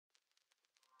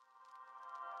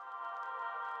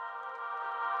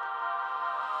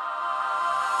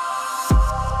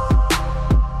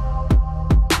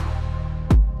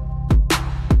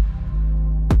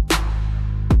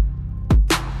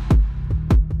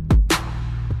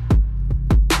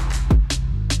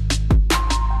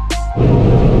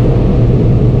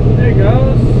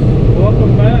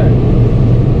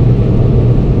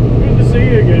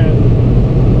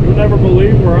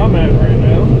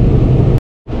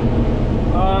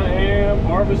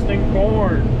harvesting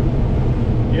corn.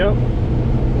 Yep,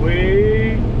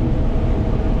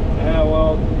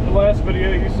 well, the last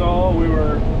video you saw, we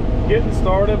were getting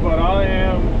started, but I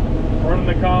am running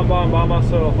the combine by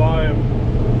myself. I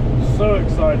am so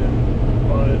excited.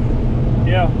 But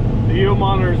yeah, the yield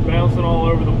monitor is bouncing all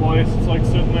over the place. It's like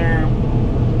sitting there,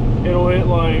 it'll hit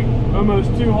like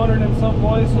almost 200 in some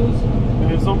places,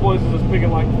 and in some places it's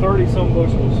picking like 30 some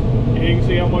bushels. And you can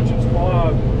see how much it's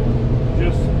climbed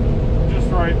just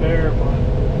right there. But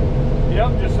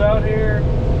yep, just out here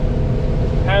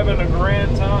having a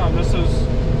grand time. This is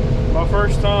my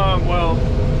first time, well,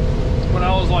 when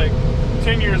I was like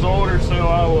 10 years old or so,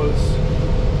 I was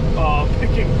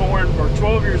picking corn, or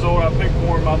 12 years old, I picked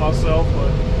corn by myself,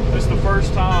 but this is the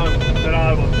first time that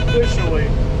I've officially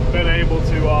been able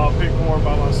to pick corn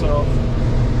by myself.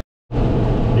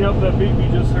 Yep, that beep you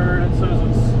just heard, it says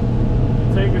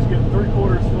the tank is getting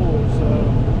 3/4 full, so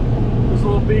those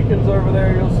little beacons over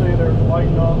there, you'll see they're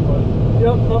lighting up, but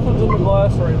yep, nothing's in the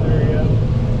glass right there yet.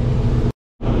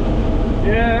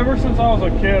 Yeah, ever since I was a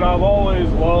kid, I've always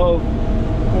loved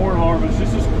corn harvest.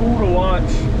 It's just cool to watch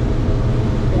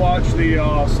the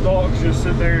stalks just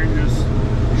sit there and just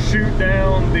shoot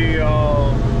down the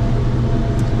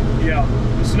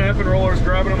snapping rollers,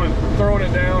 grabbing them and throwing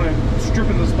it down and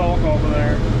stripping the stalk off of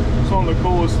there. It's one of the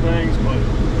coolest things, but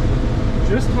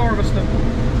just harvesting.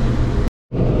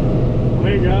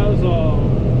 Hey guys, I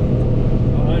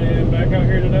am back out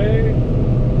here today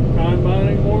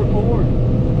combining more corn.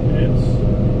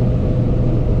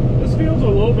 This feels a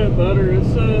little bit better. It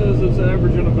says it's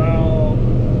averaging about,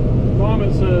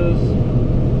 Vomit says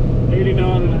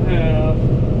 89.5.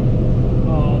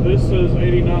 This says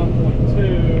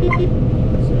 89.2.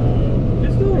 So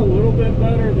it's doing a little bit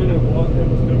better than it was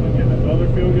doing in another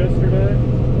field yesterday.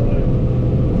 But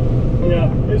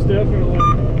yeah, it's definitely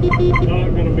not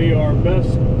going to be our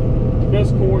best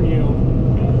corn yield.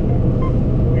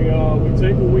 We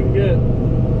take what we can get.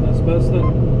 That's the best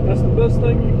thing. That's the best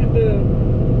thing you can do.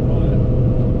 But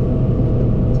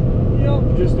yep,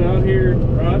 just out here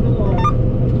riding along.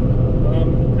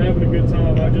 I'm having a good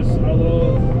time. I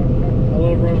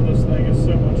love running this thing. It's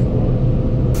so much fun.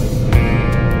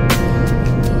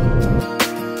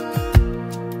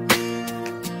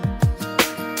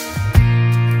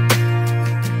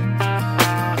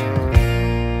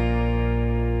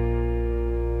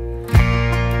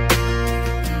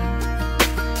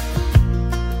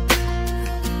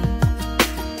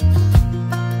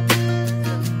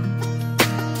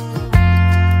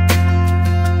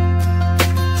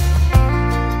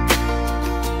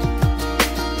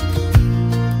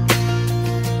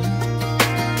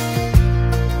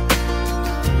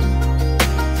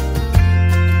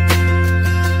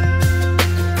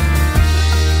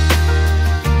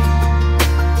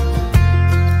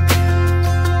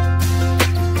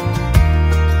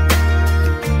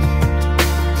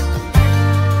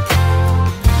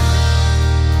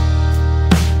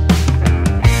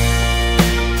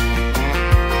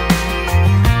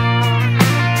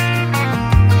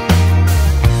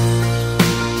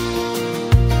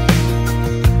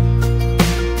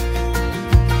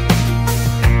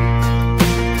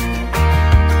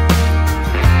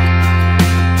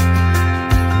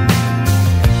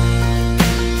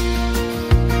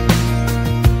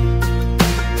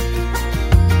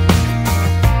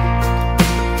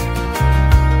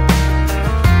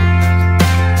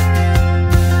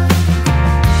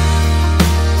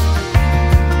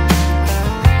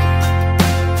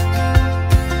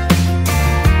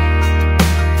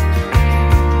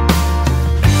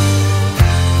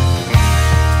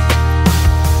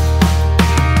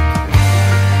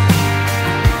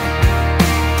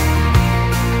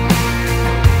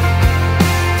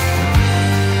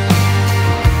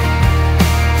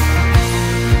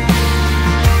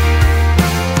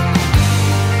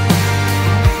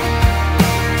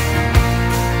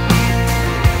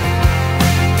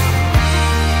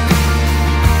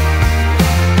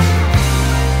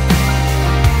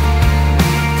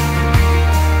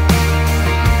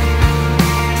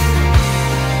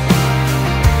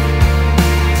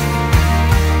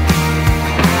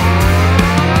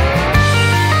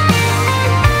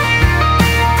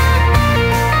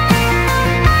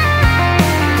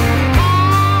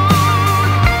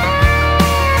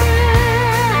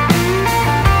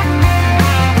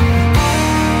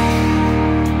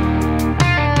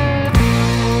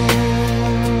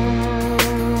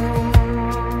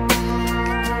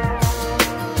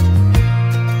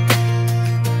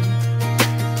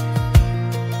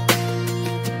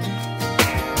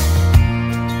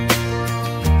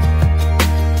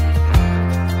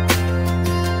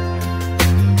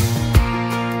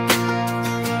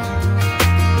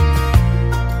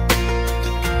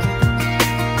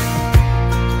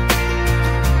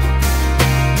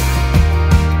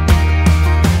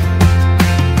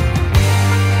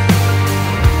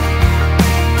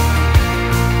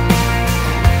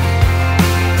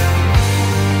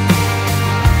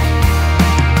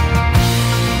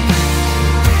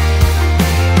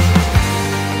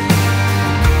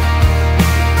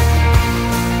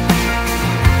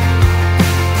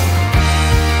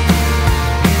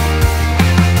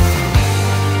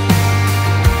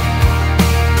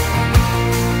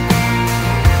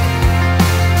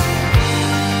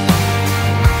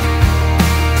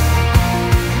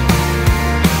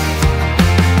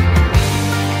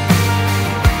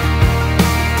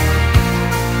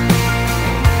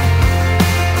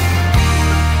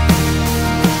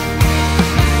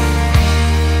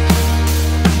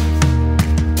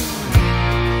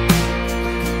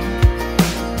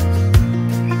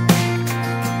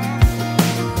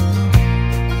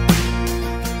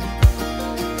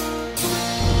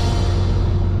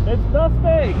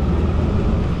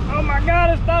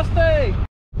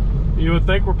 would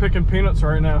think we're picking peanuts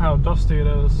right now, how dusty it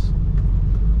is.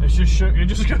 It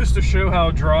just goes to show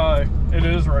how dry it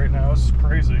is right now. It's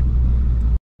crazy.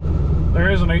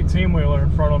 There is an 18-wheeler in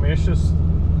front of me. It's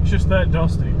just that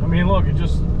dusty. I mean, look, it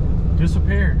just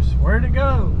disappears. Where'd it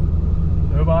go?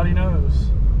 Nobody knows.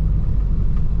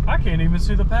 I can't even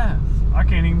see the path. I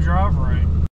can't even drive right.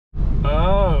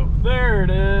 Oh, there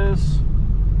it is.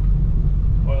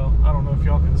 Well, I don't know if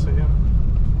y'all can see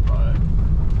him, but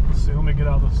let's see. Let me get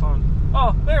out of the sun.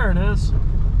 Oh, there it is.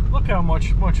 Look how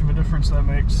much of a difference that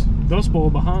makes. Dust bowl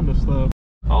behind us, though.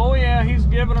 Oh yeah, he's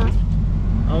giving her.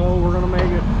 Oh, we're gonna make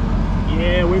it.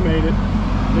 Yeah, we made it.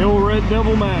 The old Red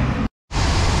Devil Mac.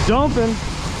 Dumping.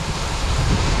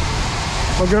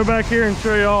 I'll go back here and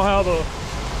show y'all how the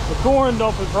corn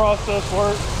dumping process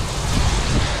works.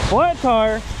 Flat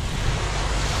tire.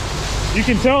 You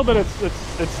can tell that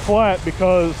it's flat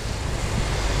because,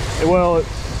 well,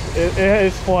 it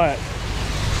is flat.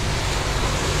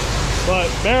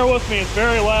 But bear with me, it's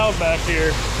very loud back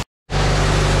here.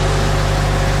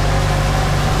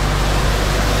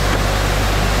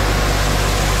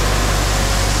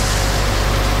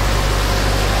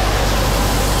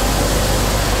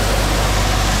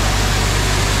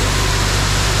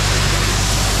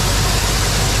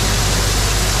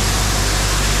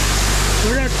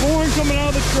 We got corn coming out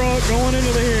of the truck, going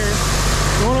into here,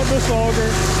 going up this auger,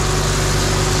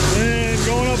 then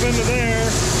going up into there,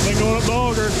 then going up the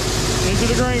auger into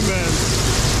the grain bin.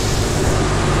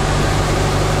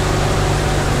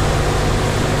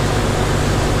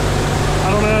 I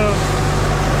don't know.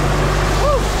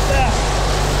 Woo! Yeah.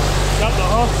 Got the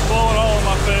husk blowing all in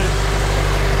my face.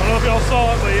 I don't know if y'all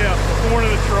saw it, but yeah, the corn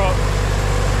in the truck.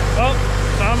 Oh,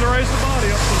 time to raise the body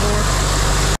up some more.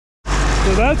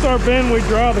 So that's our bin we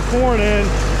dry the corn in.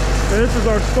 This is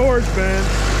our storage bin.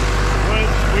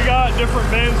 We got different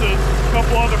bins at a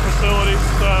couple other facilities,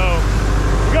 so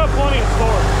we got plenty of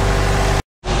storage.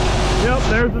 Yep,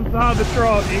 there's inside the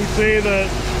truck. You can see that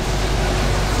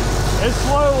it's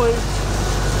slowly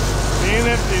being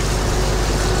emptied.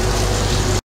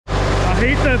 I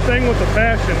hate that thing with the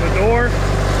passion, the door.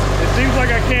 It seems like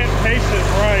I can't pace it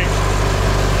right.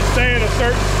 Just stay at a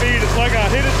certain speed. It's like I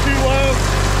hit it too low.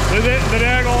 The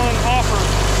daggone hopper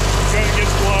is going to get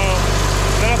slow.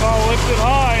 Then if I lift it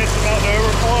high, it's about to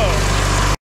overflow.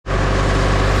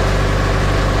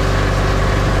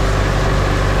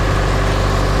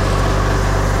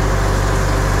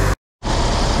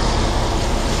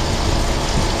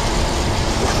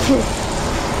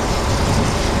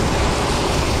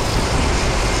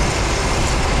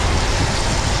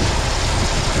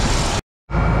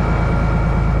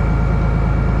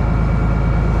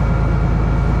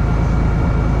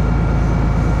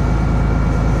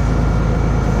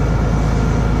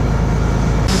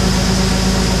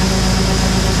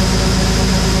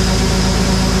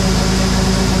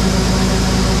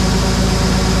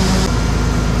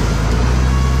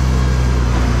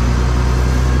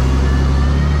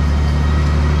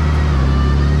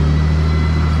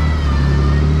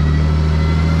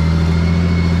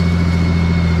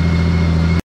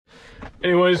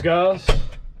 Anyways, guys,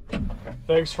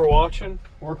 thanks for watching.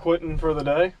 We're quitting for the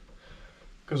day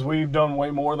because we've done way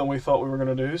more than we thought we were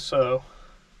going to do. So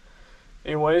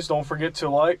anyways, don't forget to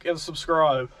like and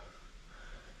subscribe.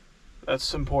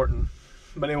 That's important.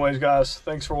 But anyways, guys,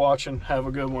 thanks for watching. Have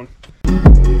a good one.